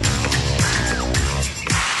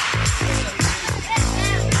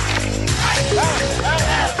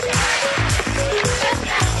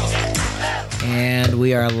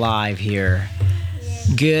we are live here.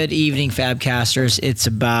 Good evening, Fabcasters. It's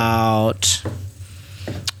about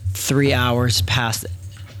 3 hours past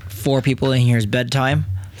 4 people in here's bedtime,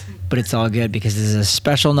 but it's all good because this is a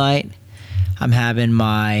special night. I'm having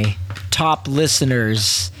my top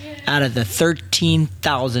listeners out of the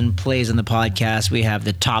 13,000 plays on the podcast. We have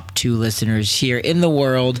the top 2 listeners here in the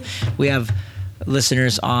world. We have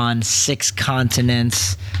listeners on 6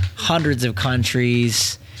 continents, hundreds of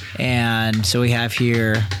countries, and so we have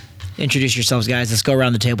here. Introduce yourselves, guys. Let's go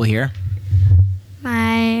around the table here.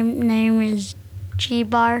 My name is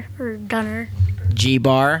G-Bar or Gunner.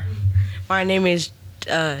 G-Bar. My name is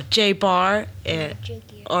J-Bar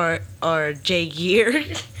or J-Gear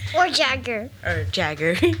Or Jagger. or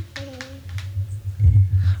Jagger.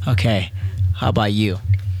 Okay. How about you?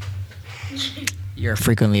 You're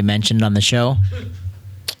frequently mentioned on the show.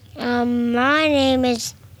 My name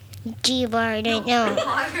is G-Bar. No.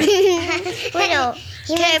 Wait, no.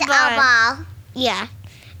 He means Ball. Yeah.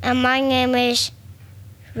 And my name is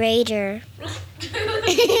Raider. All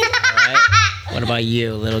right. What about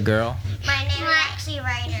you, little girl? My name is actually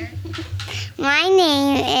Raider. My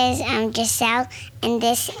name is Giselle, and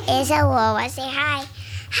this is Aurora. Say hi.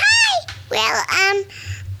 Hi. Well, I'm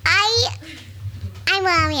an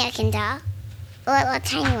American doll. A little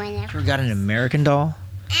tiny one. You ever got an American doll?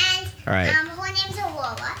 And All right. her name's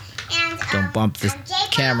Aurora. And Don't bump the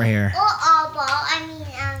camera here. Or All-Ball.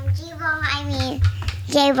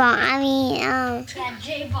 J-Ball. Yeah,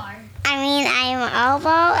 J-Bar. I'm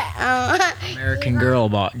All-Ball. American Girl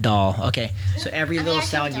doll. Okay. So every little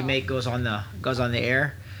sound you make goes on the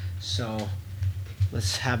air. So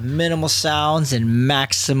let's have minimal sounds and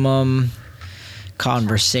maximum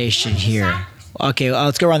conversation here. Okay,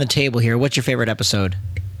 let's go around the table here. What's your favorite episode,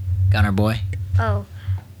 Gunner boy? Oh,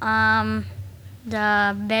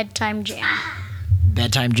 the bedtime jam.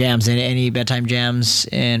 Bedtime jams. Any bedtime jams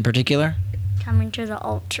in particular? Coming to the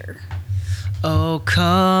altar. Oh,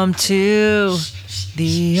 come to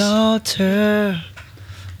the altar.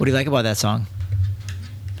 What do you like about that song?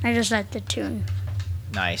 I just like the tune.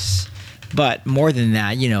 Nice. But more than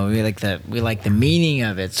that, we like the meaning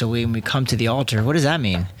of it. So when we come to the altar, what does that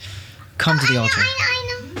mean? Come to the altar.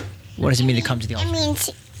 I know. What does it mean to come to the altar?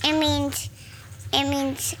 It means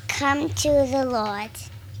come to the Lord.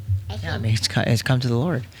 Yeah, it means it's come to the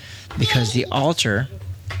Lord. Because the altar,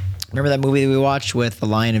 remember that movie that we watched with the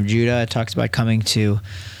Lion of Judah? It talks about coming to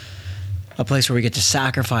a place where we get to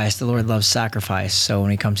sacrifice. The Lord loves sacrifice. So when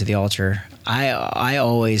we come to the altar, I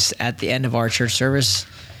always, at the end of our church service,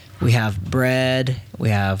 we have bread, we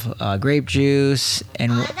have grape juice,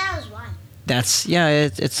 and That was one.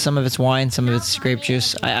 it's some of it's wine, some of it's grape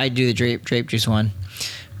juice. I do the grape juice one.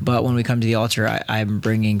 But when we come to the altar, I'm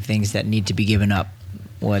bringing things that need to be given up,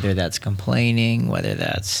 whether that's complaining, whether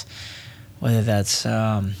that's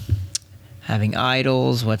having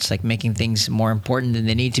idols, what's like making things more important than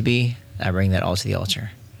they need to be. I bring that all to the altar.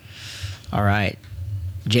 All right,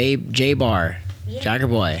 J-Bar, Jagger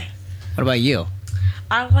boy. What about you?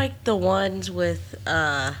 I like the ones with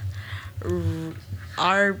Ryder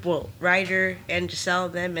and Giselle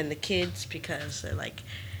them and the kids because they're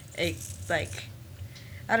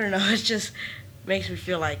I don't know, it just makes me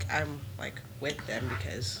feel like I'm with them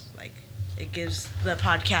because it gives the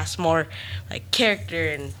podcast more character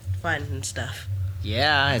and fun and stuff.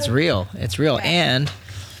 Yeah, it's real. It's real. And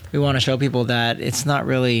we want to show people that it's not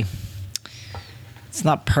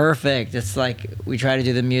perfect. It's like we try to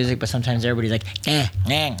do the music, but sometimes everybody's like, and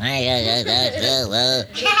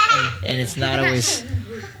it's not always.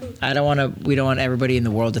 We don't want everybody in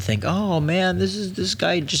the world to think, oh man, this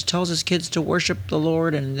guy just tells his kids to worship the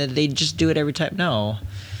Lord and they just do it every time. No.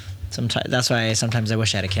 Sometimes that's why sometimes I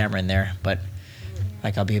wish I had a camera in there, but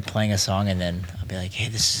I'll be playing a song and then I'll be like, hey,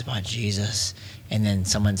 this is about Jesus, and then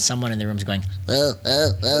someone in the room's going,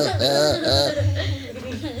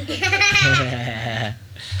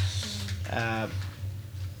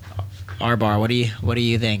 R-Bar, what do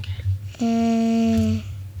you think?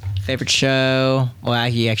 Favorite show? Well,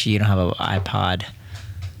 actually, you don't have an iPod.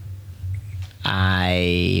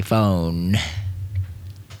 iPhone.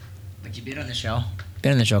 But you've been on the show.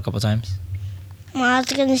 Been on the show a couple times. Well, I was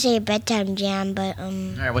gonna say bedtime jam, but All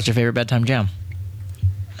right, what's your favorite bedtime jam?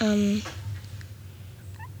 I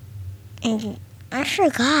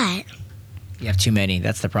forgot. You have too many.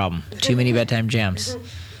 That's the problem. Too many bedtime jams.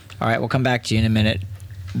 All right, we'll come back to you in a minute.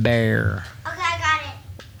 Bear. Okay, I got it.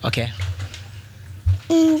 Okay.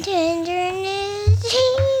 In tenderness,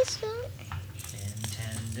 In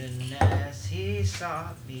tenderness he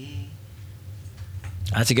sought me.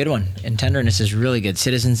 That's a good one. And tenderness is really good.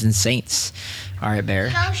 Citizens and Saints. All right, Bear.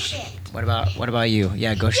 Go ship. What about you?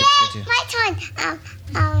 Yeah, Go Ship's good too. My turn.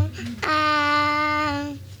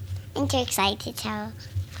 I'm too excited, so I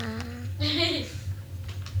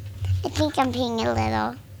think I'm peeing a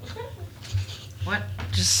little. What?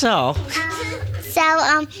 Just so. So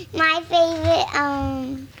my favorite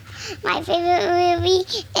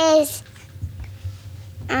movie is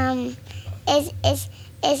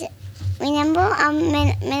remember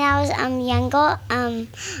when I was younger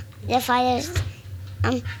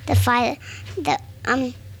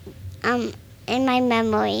in my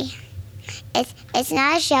memory. It's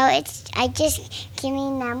not a show. I just can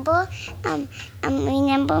remember.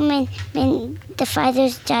 Remember when the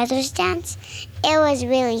father-daughters dance. It was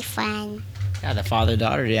really fun. Yeah, the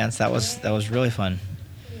father-daughter dance. That was really fun.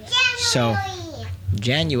 So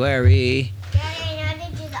January.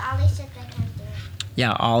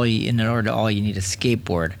 Yeah, ollie. In order to ollie, you need a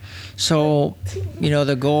skateboard. So,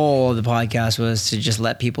 the goal of the podcast was to just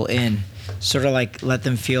let people in, sort of like let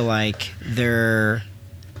them feel like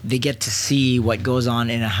they get to see what goes on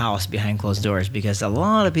in a house behind closed doors, because a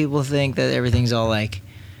lot of people think that everything's all like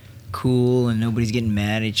cool and nobody's getting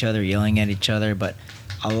mad at each other, yelling at each other, but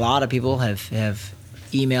a lot of people have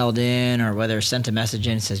emailed in or whether sent a message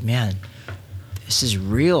in and says, man, this is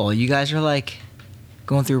real. You guys are like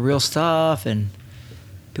going through real stuff and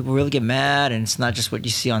people really get mad and it's not just what you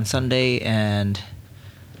see on Sunday, and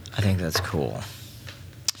I think that's cool.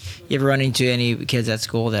 You ever run into any kids at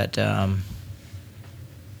school that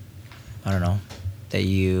that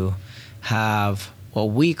you have what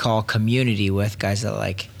we call community with, guys that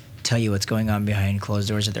like tell you what's going on behind closed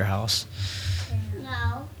doors at their house?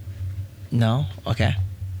 No. No? Okay.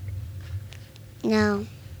 No.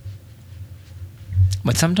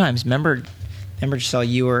 But sometimes, remember Giselle,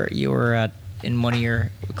 you were in one of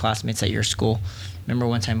your classmates at your school. Remember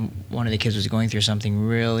one time one of the kids was going through something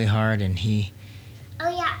really hard and he... Oh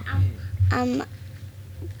yeah.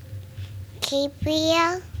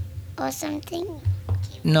 Gabriel or something.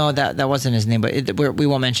 No, that wasn't his name, but we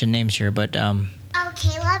won't mention names here, but... Oh,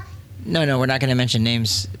 Caleb? No, we're not going to mention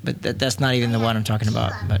names, but that's not even the one I'm talking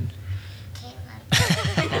about. But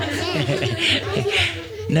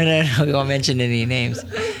no, we won't mention any names.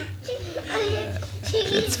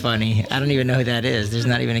 That's funny. I don't even know who that is. There's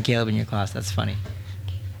not even a Caleb in your class. That's funny.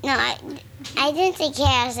 No, I didn't say Caleb.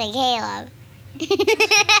 I said Caleb.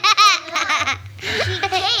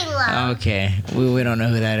 Caleb. Okay, we don't know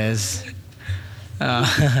who that is.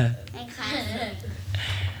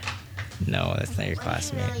 No, that's not your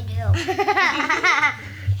classmate.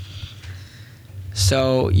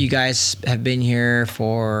 So you guys have been here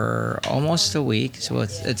for almost a week. So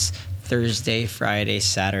it's Thursday, Friday,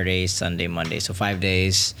 Saturday, Sunday, Monday. So 5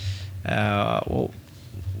 days.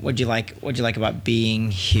 What'd you like about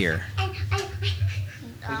being here?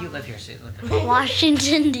 You live here, so you live here.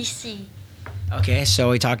 Washington, D.C. Okay,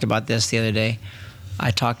 so we talked about this the other day.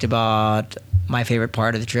 I talked about my favorite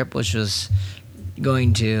part of the trip, which was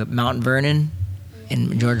going to Mount Vernon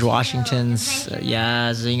in George Washington's,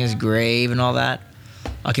 seeing his grave and all that.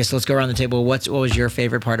 Okay, so let's go around the table. What was your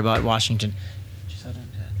favorite part about Washington?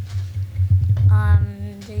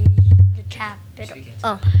 The Capitol.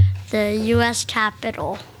 Oh, the U.S.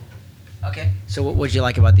 Capitol. Okay, so what did you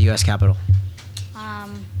like about the U.S. Capitol?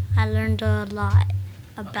 I learned a lot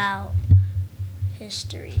about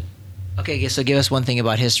history. Okay, so give us one thing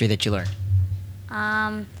about history that you learned.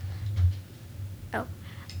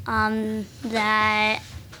 That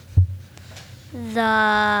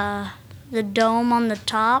the dome on the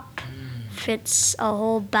top fits a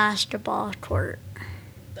whole basketball court.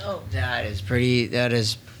 Oh, That is pretty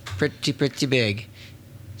big.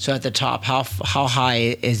 So at the top, how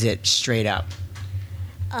high is it straight up?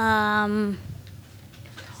 That's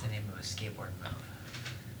the name of a skateboard move.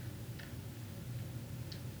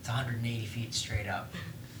 It's 180 feet straight up.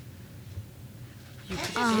 you could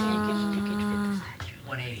fit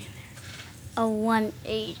 180. A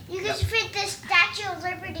 1/8. You can fit the Statue of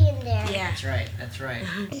Liberty in there. Yeah. That's right.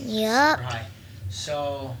 Yep. Super high.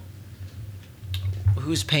 So,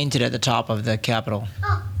 who's painted at the top of the Capitol?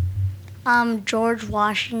 George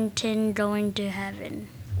Washington going to heaven.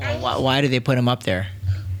 Well, why do they put him up there?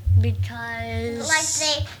 Because Like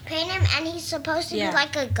they paint him, and he's supposed to Yeah. be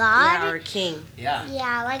like a Yeah, god. or king. Yeah.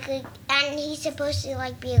 Yeah, and he's supposed to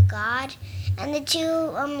like be a god. And the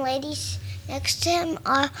two ladies next to him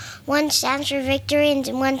are one stands for victory and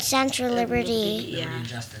one stands for liberty. Yeah. Liberty and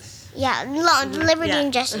justice. Yeah, liberty Yeah.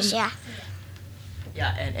 and justice. Yeah.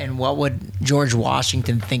 Yeah, and what would George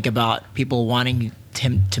Washington think about people wanting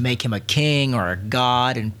him to make him a king or a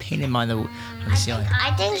god and paint him on the ceiling.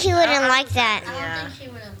 I think he wouldn't like that. Yeah. He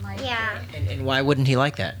wouldn't like Yeah. And why wouldn't he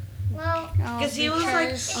like that? Well, Because he was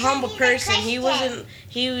like a humble person. He wasn't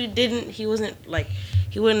he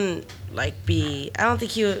wouldn't like be, I don't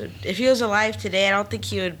think he would, if he was alive today, I don't think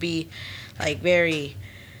he would be like very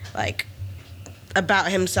like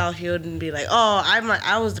about himself. He wouldn't be like, oh,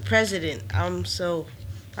 I was the president. I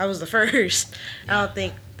was the first. I don't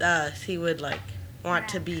think he would like want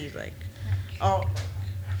to be like, oh,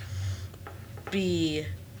 be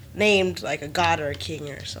named like a god or a king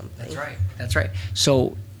or something. That's right.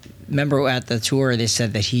 So remember at the tour they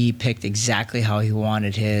said that he picked exactly how he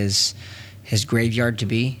wanted his graveyard to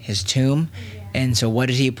be, his tomb. And so what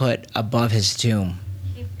did he put above his tomb?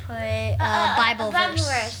 He put a Bible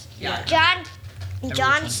verse. Yeah.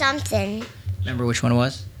 John something. Remember which one it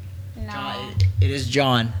was? No, It is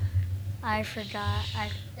John. I forgot.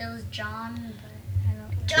 It was John, but I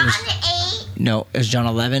don't. John 8. No, it was John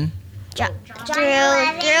 11. John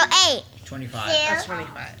 8. 25. That's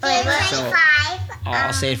 25. So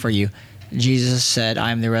I'll say it for you. Jesus said,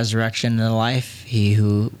 I am the resurrection and the life. He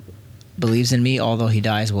who believes in me, although he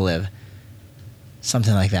dies, will live.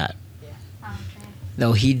 Something like that. Okay.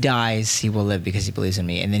 Though he dies, he will live because he believes in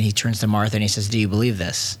me. And then he turns to Martha and he says, do you believe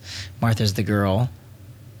this? Martha's the girl,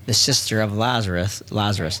 the sister of Lazarus.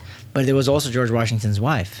 But there was also George Washington's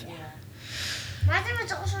wife. Martha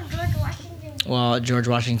was also George Washington. Well, George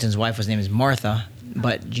Washington's wife was named Martha,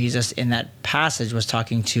 but Jesus in that passage was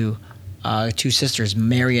talking to two sisters,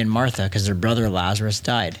 Mary and Martha, because their brother Lazarus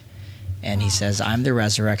died. And he says, I'm the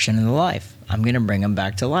resurrection and the life. I'm going to bring him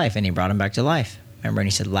back to life. And he brought him back to life. Remember? And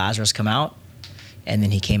he said, Lazarus, come out. And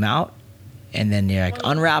then he came out. And then you're like,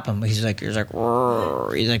 unwrap him. He's like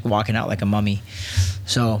walking out like a mummy.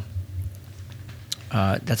 So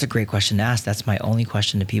that's a great question to ask. That's my only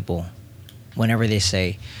question to people. Whenever they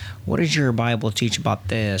say, what does your Bible teach about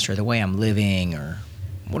this, or the way I'm living, or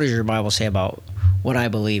what does your Bible say about what I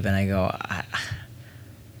believe? And I go,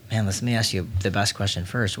 man, let me ask you the best question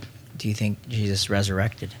first. Do you think Jesus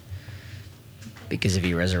resurrected? Because if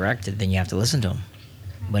he resurrected, then you have to listen to him.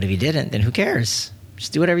 But if he didn't, then who cares?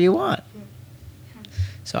 Just do whatever you want.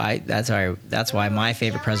 So that's why my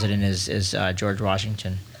favorite president is George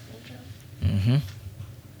Washington. Mm-hmm.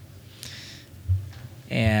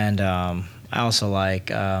 And I also like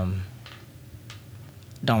Donald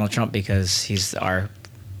Trump because he's our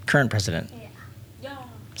current president.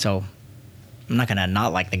 So I'm not gonna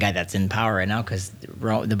not like the guy that's in power right now because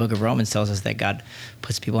the Book of Romans tells us that God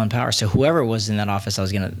puts people in power. So whoever was in that office,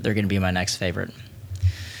 they're gonna be my next favorite.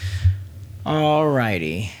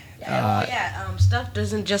 Alrighty. Stuff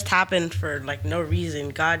doesn't just happen for like no reason.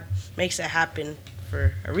 God makes it happen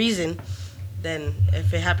for a reason. Then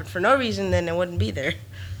if it happened for no reason, then it wouldn't be there.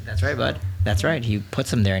 That's right, bud. That's right. He puts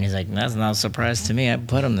them there, and he's like, "That's not a surprise to me. I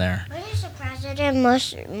put them there." What is the president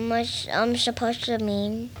supposed to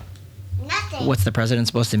mean? Nothing. What's the president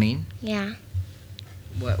supposed to mean? Yeah.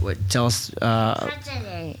 What? Tell us.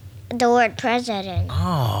 President. The word president.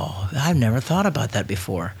 Oh, I've never thought about that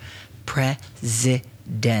before.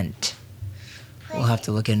 President. We'll have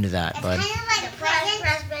to look into that, bud. Kind of like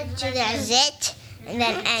president to the zit and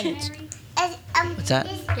then end. What's that?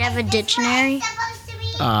 Do you have a dictionary?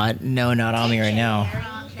 No, not on me right now.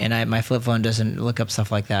 And my flip phone doesn't look up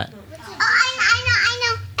stuff like that. Oh, I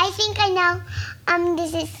know. I think I know.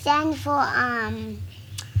 Does it stand for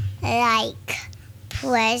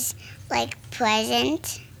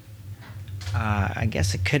present? I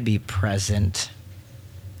guess it could be present,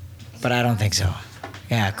 but I don't think so.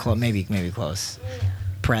 Yeah, maybe close.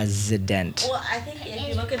 President. Well, I think if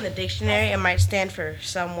you look in the dictionary, it might stand for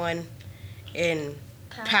someone in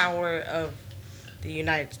power of the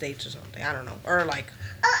United States or something. I don't know, or like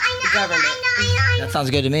the government. I know. That sounds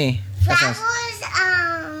good to me. Flowers,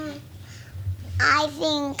 I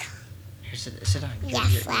think, Here, sit down. yeah,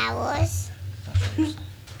 flowers.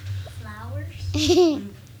 Flowers?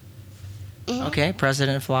 Okay,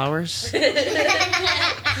 President Flowers.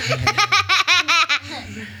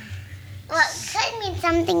 Well, it could mean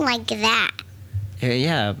something like that.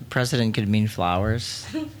 Yeah, president could mean flowers.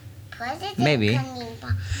 President Maybe.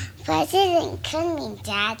 President could mean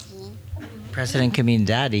daddy. President could mean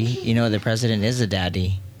daddy. You know, the president is a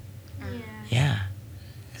daddy. Yeah,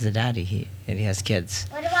 he's a daddy. He has kids.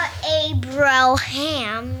 What about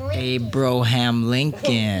Abraham? Abraham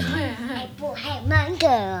Lincoln. Abraham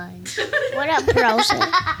Lincoln. What up, bros?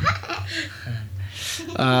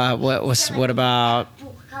 What about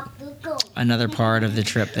another part of the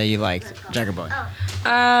trip that you liked, Jagger Boy?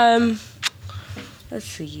 Let's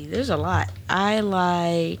see. There's a lot. I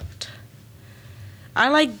liked.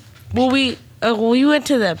 Well, we went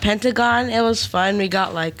to the Pentagon. It was fun. We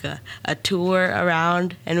got like a tour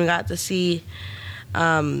around, and we got to see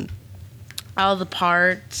all the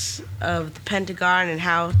parts of the Pentagon and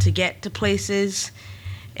how to get to places.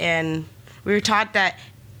 And we were taught that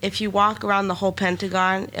if you walk around the whole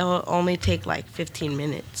Pentagon, it'll only take like 15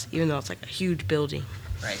 minutes, even though it's like a huge building.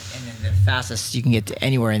 Right, and then the fastest you can get to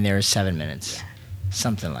anywhere in there is 7 minutes. Yeah.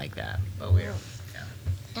 Something like that. But we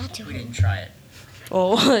Not too we didn't try it.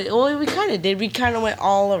 Well, we kind of did. We kind of went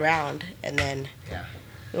all around, and then Yeah.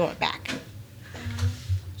 we went back.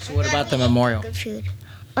 So what about the memorial? good food.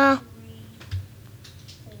 Well,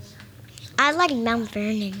 I like Mount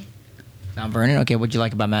Vernon. Mount Vernon? Okay, what'd you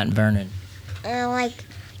like about Mount Vernon? I like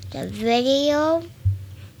the video,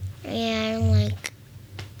 and like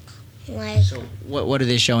So what do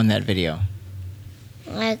they show in that video?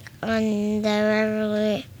 like on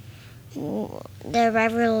the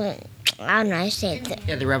I don't know how to say it.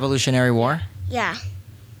 Yeah, the Revolutionary War? Yeah.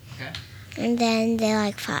 Okay. And then they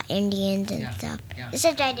like fought Indians and Yeah, stuff. yeah.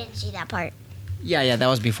 Except I didn't see that part. Yeah, that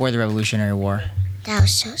was before the Revolutionary War. That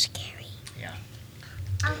was so scary. Yeah.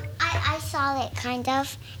 I saw it kind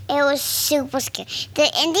of. It was super scary.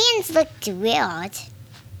 The Indians looked weird.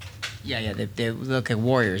 Yeah, they look like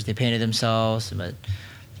warriors. They painted themselves, but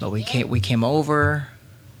we came over.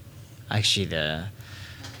 Actually,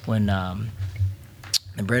 when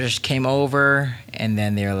the British came over, and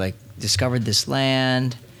then they were like discovered this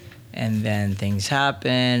land, and then things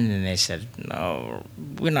happened, and they said, no,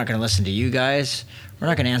 we're not going to listen to you guys. We're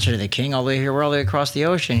not going to answer to the king all the way here. We're all the way across the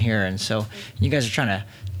ocean here, and so you guys are trying to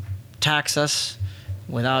tax us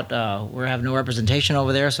without we have no representation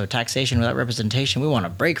over there. So taxation without representation. We want to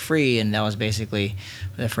break free, and that was basically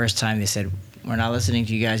the first time they said, we're not listening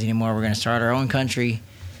to you guys anymore. We're going to start our own country,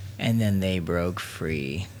 and then they broke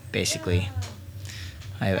free, basically.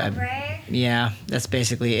 Yeah, that's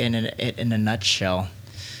basically in a nutshell.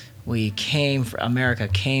 America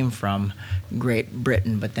came from Great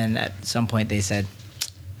Britain, but then at some point they said,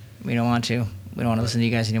 we don't want to listen to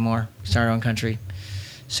you guys anymore. Start our own country.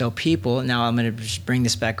 So people, now I'm going to just bring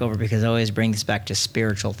this back over because I always bring this back to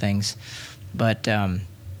spiritual things. But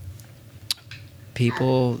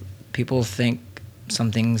people think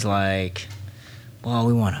some things like, well,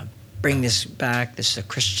 we want to bring this back. This is a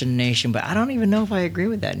Christian nation. But I don't even know if I agree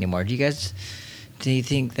with that anymore. Do you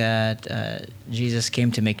think that Jesus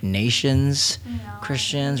came to make nations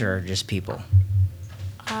Christians or just people?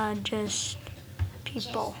 Just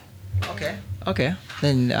people. Okay.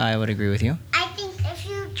 Then I would agree with you. I think if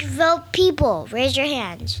you vote people, raise your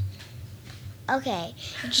hands. Okay.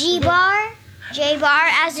 J-Bar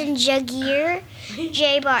as in Jagir,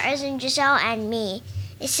 J-Bar as in Giselle, and me.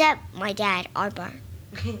 Except my dad, R-Bar.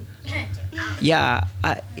 Yeah,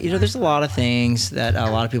 there's a lot of things that a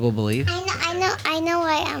lot of people believe. I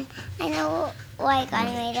know why God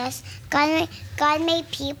made us. God made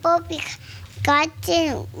people because God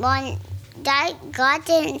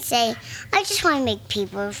didn't say, I just want to make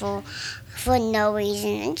people for no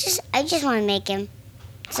reason. I just want to make them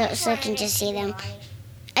so I can just see them.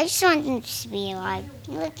 I just want them to be alive.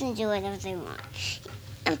 Let them do whatever they want.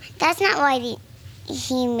 That's not why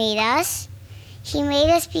He made us. He made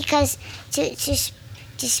us because to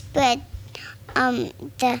spread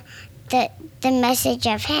the message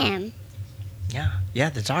of Him. Yeah,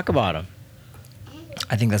 to talk about him.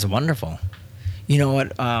 I think that's wonderful. You know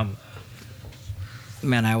what?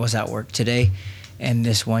 Man, I was at work today, and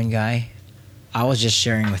this one guy, I was just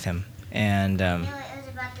sharing with him, and No, it was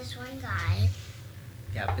about this one guy.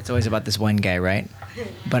 yeah, it's always about this one guy, right?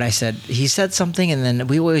 But he said something, and then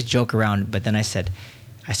we always joke around. But then I said,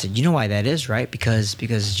 you know why that is, right? Because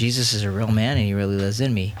Jesus is a real man, and He really lives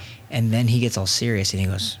in me. And then he gets all serious, and he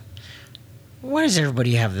goes, why does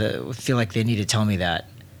everybody feel like they need to tell me that?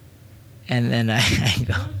 And then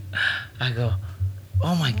I go,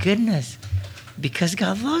 oh my goodness, because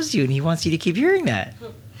God loves you and He wants you to keep hearing that.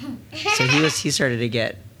 So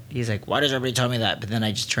he's like, why does everybody tell me that? But then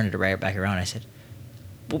I just turned it right back around. I said,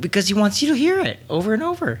 well, because He wants you to hear it over and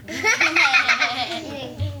over.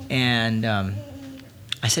 And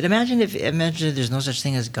I said, imagine if there's no such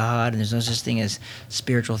thing as God and there's no such thing as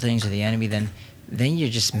spiritual things or the enemy, then you're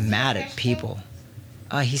just mad at people.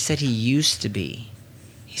 He said he used to be.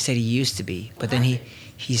 But then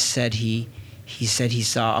he said he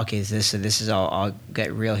saw, okay, this is all, I'll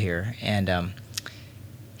get real here. And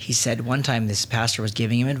he said one time this pastor was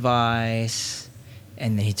giving him advice,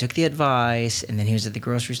 and then he took the advice, and then he was at the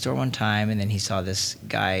grocery store one time, and then he heard this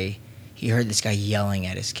guy yelling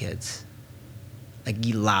at his kids. Like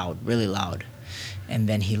loud, really loud. And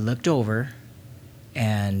then he looked over,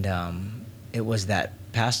 and it was that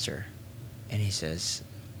pastor. And he says,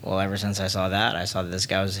 well, ever since I saw that this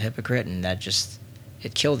guy was a hypocrite, and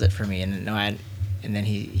it killed it for me. And and then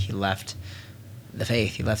he left the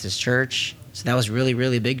faith. He left his church. So that was really,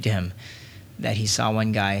 really big to him, that he saw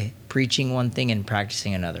one guy preaching one thing and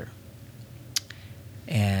practicing another.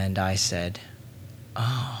 And I said,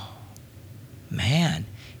 oh, man.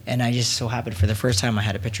 And I just so happened, for the first time, I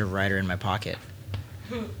had a picture of Ryder in my pocket.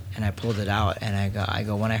 And I pulled it out, and I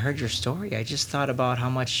go, when I heard your story, I just thought about how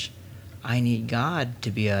much I need God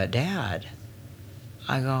to be a dad.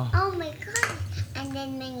 I go, Oh my God. And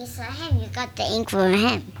then when you saw him, you got the ink for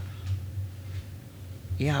him.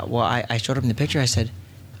 yeah, well, I showed him the picture. I said,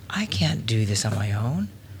 I can't do this on my own.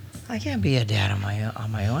 I can't be a dad on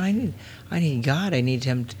my own. I need God. I need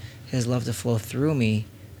his love to flow through me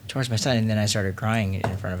towards my son. And then I started crying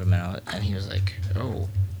in front of him, and he was like, oh,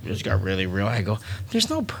 it just got really real. I go,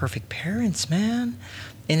 there's no perfect parents, man.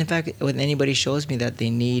 And in fact, when anybody shows me that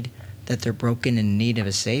they're broken in need of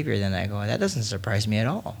a savior, then I go, that doesn't surprise me at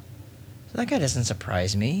all. So that guy doesn't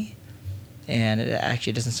surprise me. And it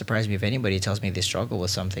actually doesn't surprise me if anybody tells me they struggle with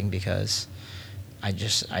something, because I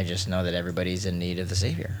just know that everybody's in need of the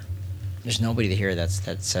savior. There's nobody here that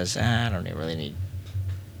says, I don't really need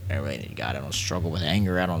God. I don't struggle with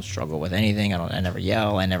anger. I don't struggle with anything. I never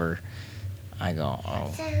yell. I go,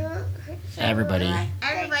 oh, everybody.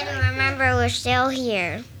 Everybody remember we're still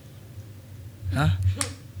here. Huh?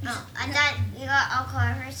 Oh, I thought you got all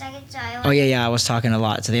quiet for a second, so I Oh yeah, I was talking a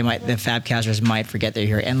lot, so the Fabcasters might forget they're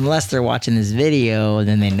here, unless they're watching this video.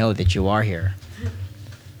 Then they know that you are here.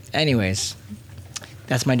 Anyways,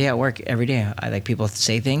 that's my day at work every day. I like people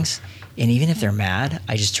say things, and even if they're mad,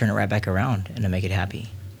 I just turn it right back around and I make it happy.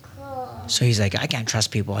 Cool. So he's like, I can't trust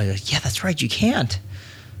people. I go, yeah, that's right, you can't.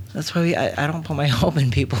 That's why I don't put my hope in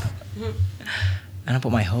people. I don't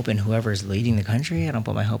put my hope in whoever's leading the country. I don't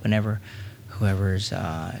put my hope in whoever's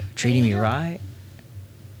treating me right.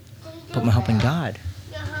 Put my hope in God.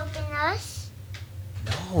 You're hoping us?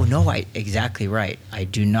 No, exactly right. I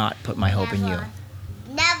do not put my hope in you.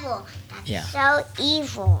 Never. That's Yeah. so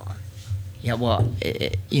evil. Yeah, well,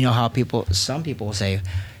 you know how some people will say,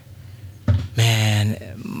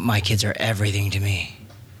 man, my kids are everything to me.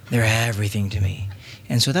 They're everything to me.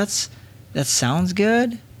 And so that sounds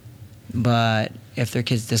good, but if their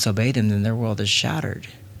kids disobey them, then their world is shattered.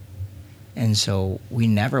 And so we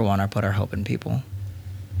never want to put our hope in people.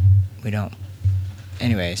 We don't.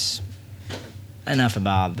 Anyways, enough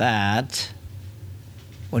about that.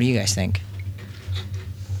 What do you guys think?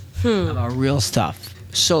 About real stuff.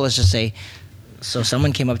 So let's just say,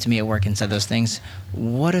 someone came up to me at work and said those things.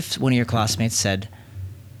 What if one of your classmates said,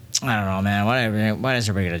 I don't know, man, why is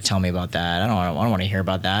everybody going to tell me about that? I don't want to hear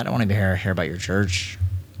about that. I don't want to hear about your church.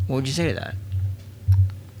 What would you say to that?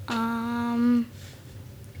 And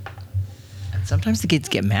sometimes the kids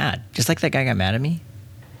get mad, just like that guy got mad at me.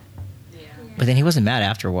 Yeah. But then he wasn't mad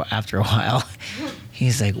after a while.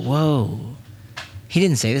 He's like, whoa. He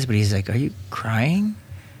didn't say this, but he's like, are you crying?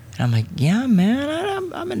 And I'm like, yeah,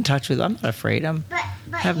 man, I'm in touch with it. I'm not afraid. I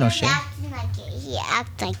have no shame. Acting like it. He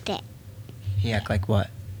acts like that. He act like what?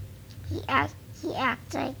 He acts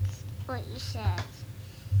like what you said.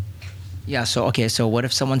 Yeah, so what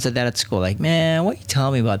if someone said that at school? Like, man, what you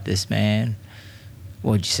telling me about this, man?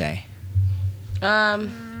 What would you say?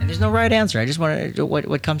 And there's no right answer. I just want to,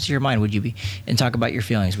 what comes to your mind? Would you be, and talk about your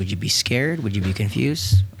feelings. Would you be scared? Would you be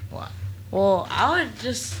confused? What? Well, I would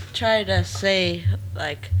just try to say,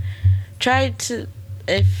 like,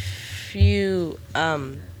 if you've,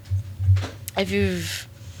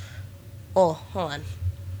 oh, hold on.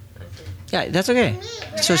 Yeah, that's okay.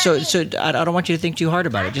 So I don't want you to think too hard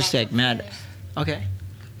about it. Just like, man, okay.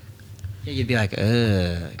 Yeah, you'd be like,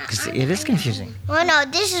 because it is confusing. Well, no,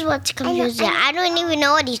 this is what's confusing. I don't even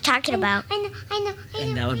know what he's talking about. I know.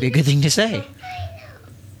 And that would be a good thing to say.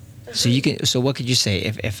 So what could you say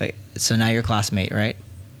so now your classmate, right?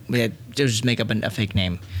 Just make up a fake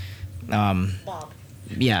name. Bob.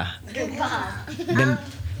 Yeah. Bob.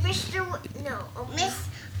 Miss,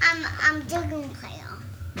 I'm Dugan player.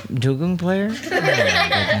 Dugung player? Oh,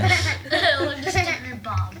 my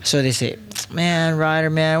goodness. So they say, man, Ryder,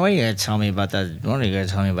 man, what are you going to tell me about that? What are you going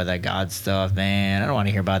to tell me about that God stuff, man? I don't want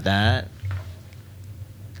to hear about that.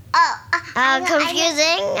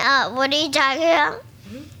 Confusing. What are you talking about?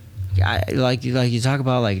 Yeah, like you talk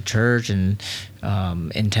about like church and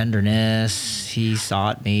in tenderness, he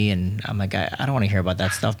sought me, and I'm like, I don't want to hear about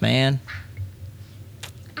that stuff, man.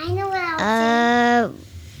 I know what I was saying.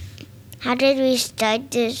 How did we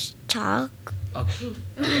start this talk?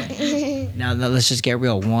 Okay. Now let's just get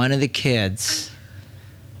real. One of the kids,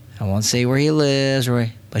 I won't say where he lives,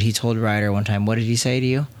 but he told Ryder one time. What did he say to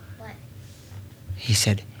you? What? He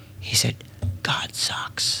said, God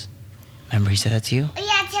sucks. Remember he said that to you? Oh,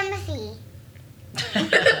 yeah, Timothy.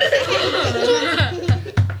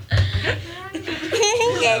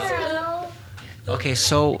 Okay,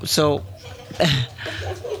 so so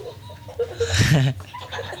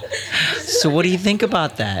what do you think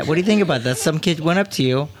about that? What do you think about that? Some kid went up to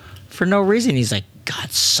you for no reason. He's like,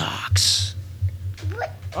 God sucks.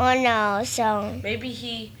 Oh no, so. Maybe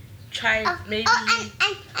he tried. Maybe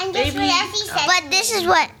And maybe- what else he said. But this is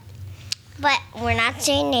what. But we're not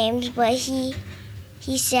saying names. But he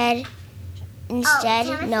said instead.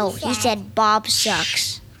 He said Bob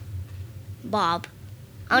sucks. Bob.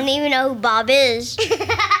 I don't even know who Bob is.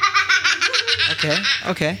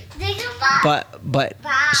 Okay. But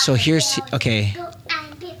so here's okay.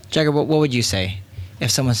 Jagger, what would you say if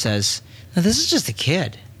someone says, no, this is just a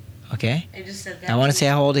kid, okay? I just said that. I want to say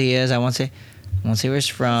how old he is. I won't say where he's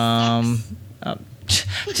from.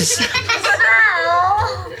 Just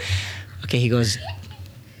okay. He goes,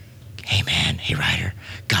 hey man, hey Ryder,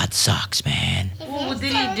 God sucks, man. Well,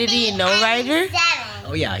 did he know Ryder?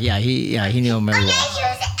 Oh yeah, he knew him very well.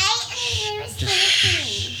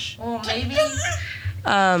 Well, maybe.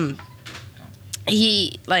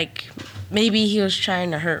 He like maybe he was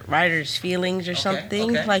trying to hurt Ryder's feelings or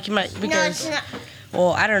something. okay. Like he might No, because. it's not.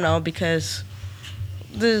 Well, I don't know because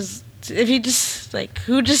there's if he just like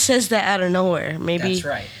who just says that out of nowhere? Maybe That's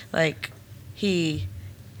right. like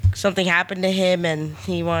something happened to him and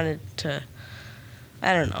he wanted to.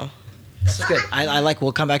 I don't know. That's good. I like.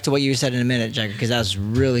 We'll come back to what you said in a minute, Jagger, because that was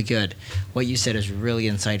really good. What you said is really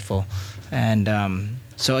insightful, and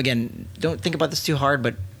so again, don't think about this too hard.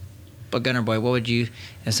 But Gunner Boy, what would you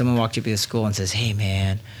if someone walked you up to the school and says, "Hey,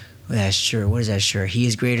 man, that shirt. What is that shirt? He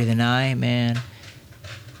is greater than I, man."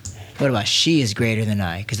 What about she is greater than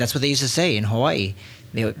I? Because that's what they used to say in Hawaii.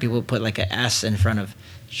 People would put like an S in front of.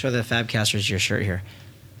 Show the Fabcasters your shirt here.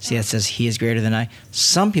 See, that says he is greater than I.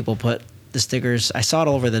 Some people put the stickers. I saw it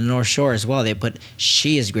all over the North Shore as well. They put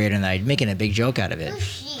she is greater than I, making a big joke out of it.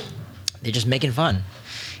 They're just making fun.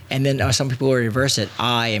 And then some people will reverse it.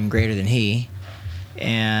 I am greater than he,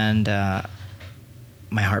 and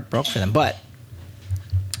my heart broke for them. But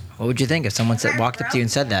what would you think if someone walked up to you and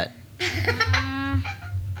said that?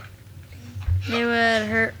 It would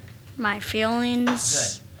hurt my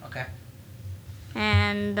feelings. Okay.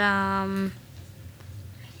 And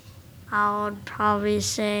I would probably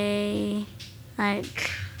say,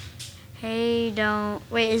 like, hey, don't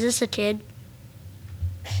wait. Is this a kid?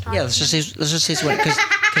 Yeah, let's just say because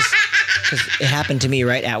it happened to me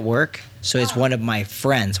right at work. So it's one of my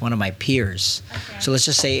friends, one of my peers. Okay. So let's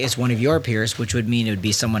just say it's one of your peers, which would mean it would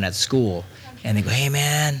be someone at school, and they go, "Hey,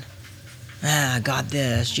 man, God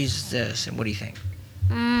this, Jesus this," and what do you think?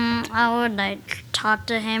 I would like talk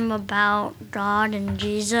to him about God and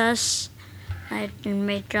Jesus, like, and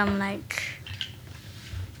make him like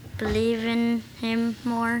believe in him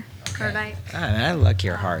more, or like Man, I like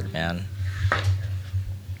your heart, man.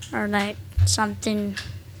 something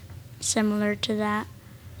similar to that.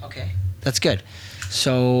 Okay, that's good.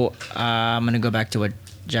 So I'm gonna go back to what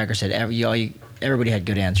Jagger said. Everybody had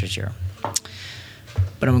good answers here,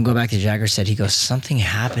 but I'm gonna go back to Jagger said. He goes, something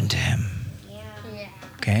happened to him. Yeah.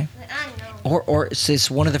 Okay. I know. Or so it's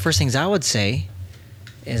one of the first things I would say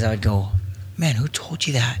is I would go, man, who told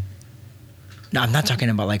you that? No, I'm not talking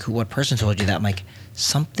about like what person told you that. I'm like,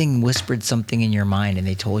 something whispered something in your mind and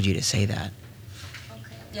they told you to say that.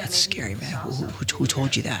 That's scary, man. Who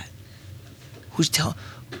told you that?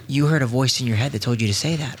 You heard a voice in your head that told you to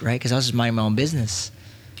say that, right? Because I was just minding my own business.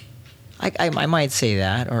 I might say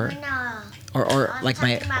that, or like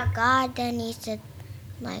my. Talking about God, then he said,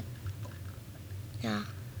 like, yeah.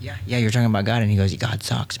 Yeah, you're talking about God, and he goes, God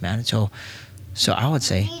sucks, man. So I would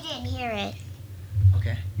say. You didn't hear it.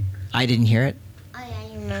 Okay. I didn't hear it. Oh yeah,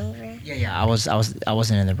 you remember? Yeah. I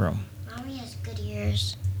wasn't in the room. Mommy has good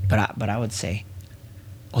ears. But I would say,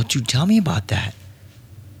 oh, dude, tell me about that.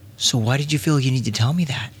 So why did you feel you need to tell me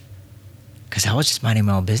that? Because I was just minding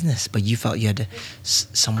my own business, but you felt you had to.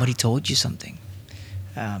 Somebody told you something.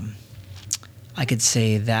 I could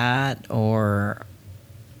say that, or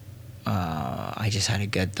I just had a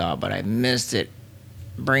good thought, but I missed it.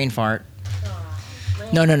 Brain fart.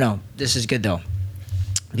 No. This is good though,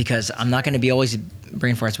 because I'm not going to be always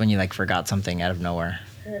brain farts when you like forgot something out of nowhere.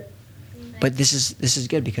 But this is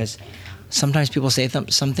good because sometimes people say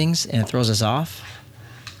some things and it throws us off.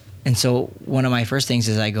 And so one of my first things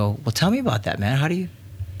is I go, well, tell me about that, man. How do you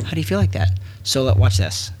feel like that? So watch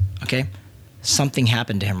this, okay? Something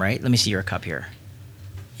happened to him, right? Let me see your cup here.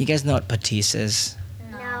 You guys know what patisse is?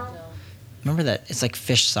 No. Remember that? It's like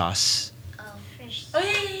fish sauce. Oh, fish. Oh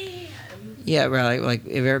yeah. Yeah, right. Like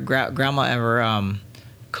if your grandma ever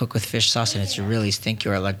cook with fish sauce and it's really stinky,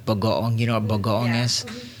 or like bagoong. You know what bagoong is?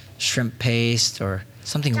 Shrimp paste or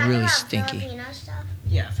something really stinky.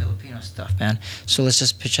 Yeah, Filipino stuff, man. So let's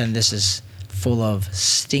just pretend this is full of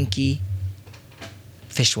stinky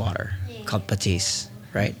fish water called patis,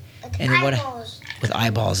 right? And then with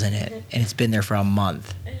eyeballs in it, and it's been there for a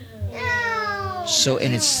month. So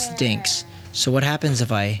and it stinks. So what happens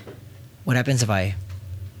if I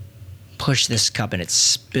push this cup and it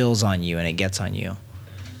spills on you and it gets on you?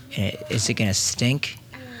 And is it gonna stink?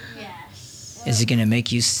 Yes. Is it gonna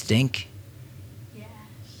make you stink? Yes.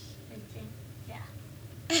 I think.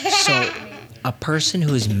 Yeah. So a person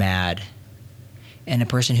who is mad and a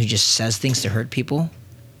person who just says things to hurt people,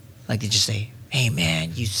 like they just say, "Hey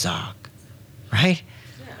man, you suck," right?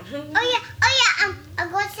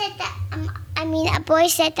 A boy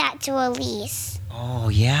said that to Elise. Oh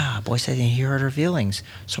yeah, boy said he hurt her feelings.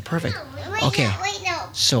 So perfect. Okay. No.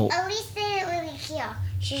 So Elise didn't really hear.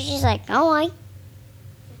 She's just like, oh, I.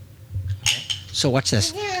 so watch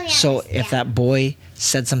this. So if that boy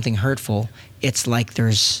said something hurtful, it's like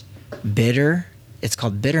there's it's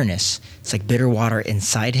called bitterness. It's like bitter water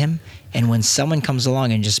inside him. And when someone comes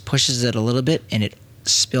along and just pushes it a little bit and it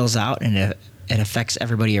spills out and it affects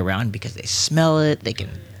everybody around because they smell it, they can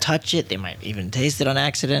touch it, they might even taste it on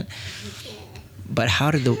accident. But how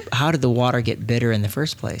did the water get bitter in the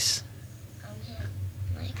first place?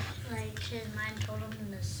 Like his mind told him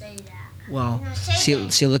to say that. Well,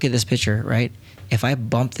 see, look at this picture, right? If I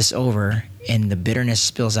bump this over and the bitterness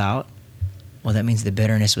spills out, well, that means the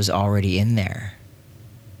bitterness was already in there,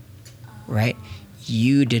 right?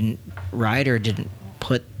 Ryder didn't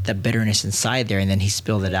put the bitterness inside there and then he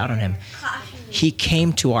spilled it out on him. He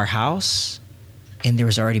came to our house and there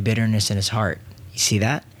was already bitterness in his heart. You see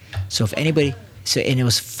that? So if anybody, and it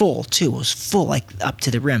was full too. It was full, like up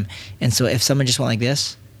to the rim. And so if someone just went like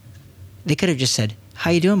this, they could have just said,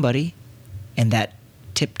 "How you doing, buddy?" And that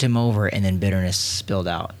tipped him over and then bitterness spilled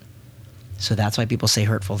out. So that's why people say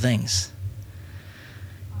hurtful things.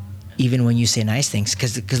 Even when you say nice things,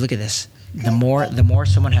 because look at this. The more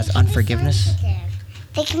someone has unforgiveness.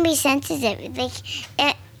 They can be sensitive.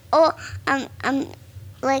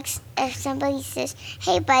 Like if somebody says,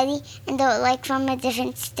 "Hey, buddy," and they're like from a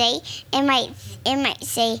different state, it might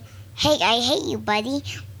say, "Hey, I hate you, buddy."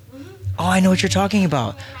 Oh, I know what you're talking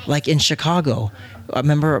about. Like in Chicago,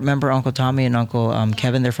 remember Uncle Tommy and Uncle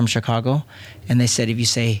Kevin? They're from Chicago, and they said if you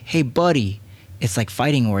say, "Hey, buddy," it's like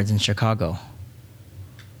fighting words in Chicago.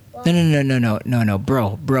 No,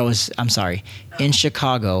 bro is. I'm sorry. In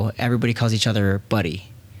Chicago, everybody calls each other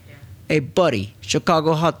buddy. Hey, buddy,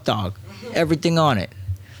 Chicago hot dog, everything on it.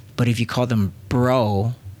 But if you call them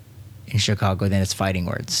bro in Chicago, then it's fighting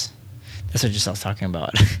words. That's what Giselle's talking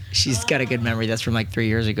about. She's got a good memory. That's from like 3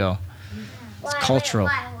 years ago. It's cultural.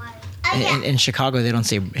 In Chicago, they don't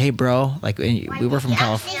say, "Hey, bro." Like we were from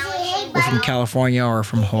California or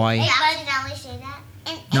from Hawaii.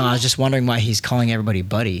 No, I was just wondering why he's calling everybody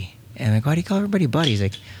buddy. And I'm like, why do you call everybody buddy? He's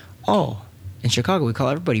like, oh, in Chicago we call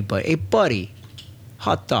everybody buddy. Hey, buddy,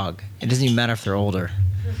 hot dog. It doesn't even matter if they're older.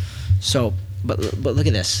 So, but look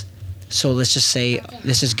at this. So let's just say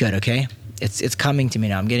this is good, okay? It's coming to me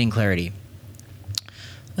now. I'm getting clarity.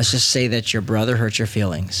 Let's just say that your brother hurt your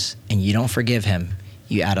feelings and you don't forgive him.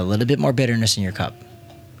 You add a little bit more bitterness in your cup,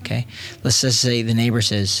 okay? Let's just say the neighbor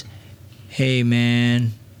says, "Hey,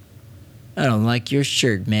 man, I don't like your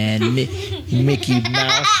shirt, man. Mickey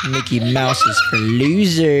Mouse is for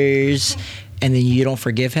losers." And then you don't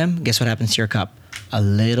forgive him. Guess what happens to your cup? A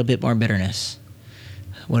little bit more bitterness.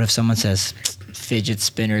 What if someone says, "Fidget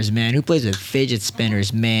spinners, man. Who plays with fidget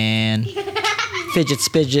spinners, man? Fidget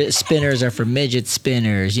spinners are for midget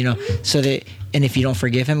spinners." You know, and if you don't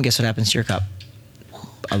forgive him, guess what happens to your cup?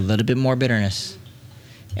 A little bit more bitterness.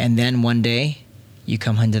 And then one day, you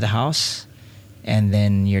come into the house, and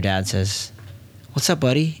then your dad says, "What's up,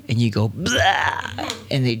 buddy?" And you go, "Blah,"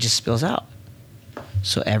 and it just spills out.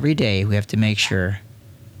 So every day we have to make sure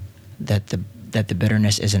that the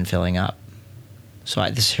bitterness isn't filling up. So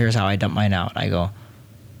here's how I dump mine out. I go,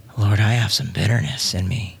 "Lord, I have some bitterness in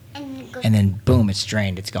me," and then boom, it's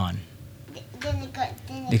drained. It's gone.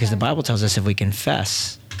 Because the Bible tells us if we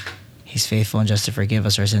confess, He's faithful and just to forgive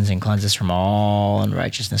us our sins and cleanse us from all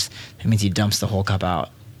unrighteousness. That means He dumps the whole cup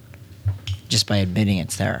out just by admitting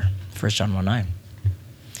it's there. 1 John 1:9.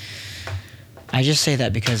 I just say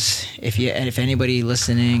that because if anybody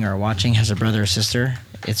listening or watching has a brother or sister,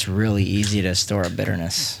 it's really easy to store up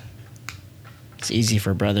bitterness. It's easy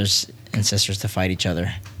for brothers and sisters to fight each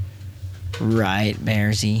other. Right,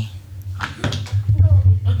 Bearsy?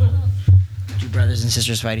 Do brothers and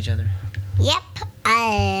sisters fight each other? Yep, a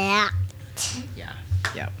lot.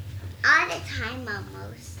 Yeah. All the time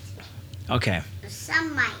almost. Okay.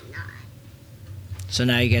 Some might not. So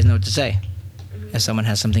now you guys know what to say. If someone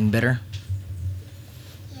has something bitter.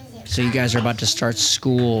 So you guys are about to start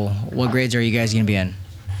school. What grades are you guys going to be in?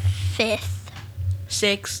 5th.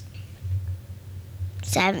 6.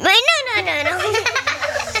 7. Wait, no.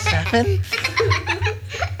 7?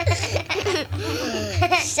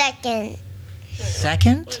 2nd.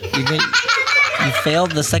 Second? You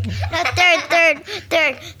failed the second? No, third.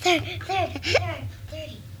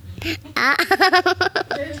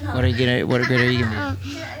 What grade are you going to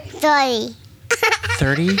 30. be?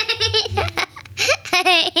 30?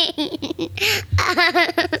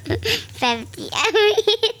 50.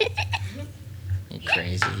 You're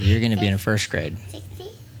crazy. You're going to be in first grade. 60?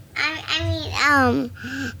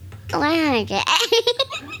 100.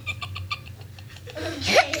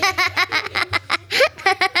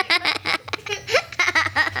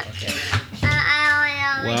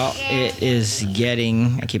 Well, it is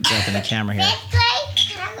getting... I keep dropping the camera here.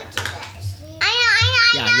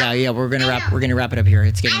 I know. Yeah. We're gonna wrap it up here.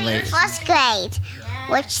 It's getting I'm in late. first grade,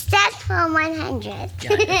 which stands for 100.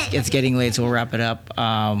 Yeah, it's getting late, so we'll wrap it up.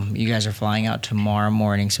 You guys are flying out tomorrow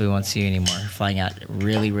morning, so we won't see you anymore. Flying out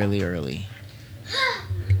really, really early.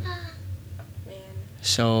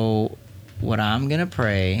 So, what I'm gonna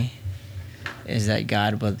pray is that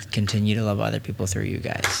God will continue to love other people through you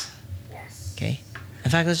guys. Yes. Okay.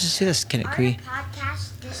 In fact, let's just do this. Can we?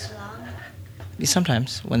 Podcast this long?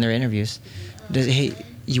 Sometimes when they're interviews. Hey,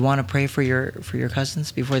 you want to pray for your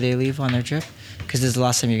cousins before they leave on their trip? Because this is the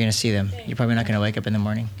last time you're gonna see them. You're probably not gonna wake up in the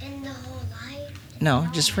morning. In the whole life? No,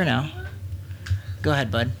 just for now. Go ahead,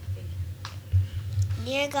 bud.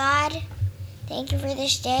 Dear God, thank you for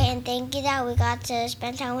this day, and thank you that we got to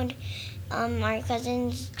spend time with our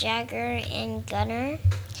cousins Jagger and Gunner,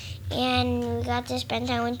 and we got to spend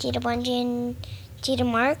time with Tita Bungie and Tita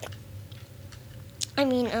Mark.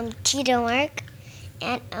 Tita Mark,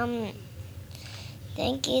 and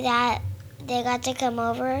thank you that they got to come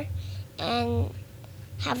over and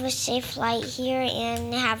have a safe flight here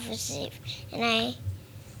and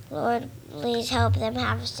Lord, please help them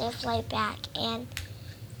have a safe flight back. And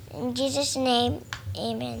in Jesus' name,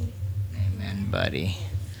 amen. Amen, buddy.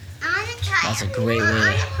 I want to try. That's a great way.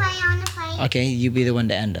 I want to play. Okay, you be the one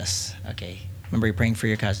to end us. Okay. Remember, you're praying for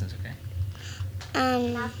your cousins, okay?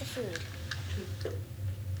 Not the food.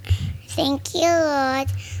 Thank you,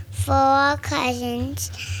 Lord, for our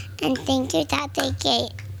cousins, and thank you that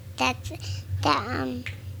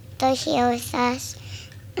they're here with us,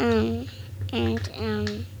 and thank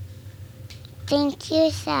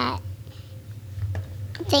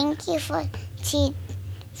you for Tita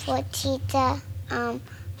Mark.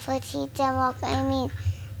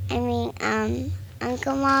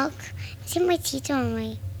 Uncle Mark. Is it my Tita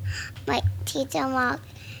or my Tita Mark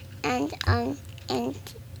and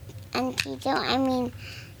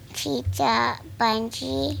Tita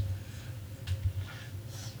Bungie,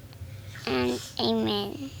 and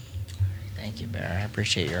amen. Thank you, Bear. I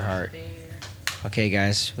appreciate your heart. Okay,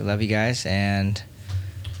 guys. We love you guys, and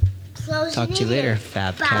talk to you later,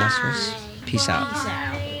 Fabcasters. Peace out.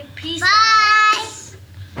 Bye.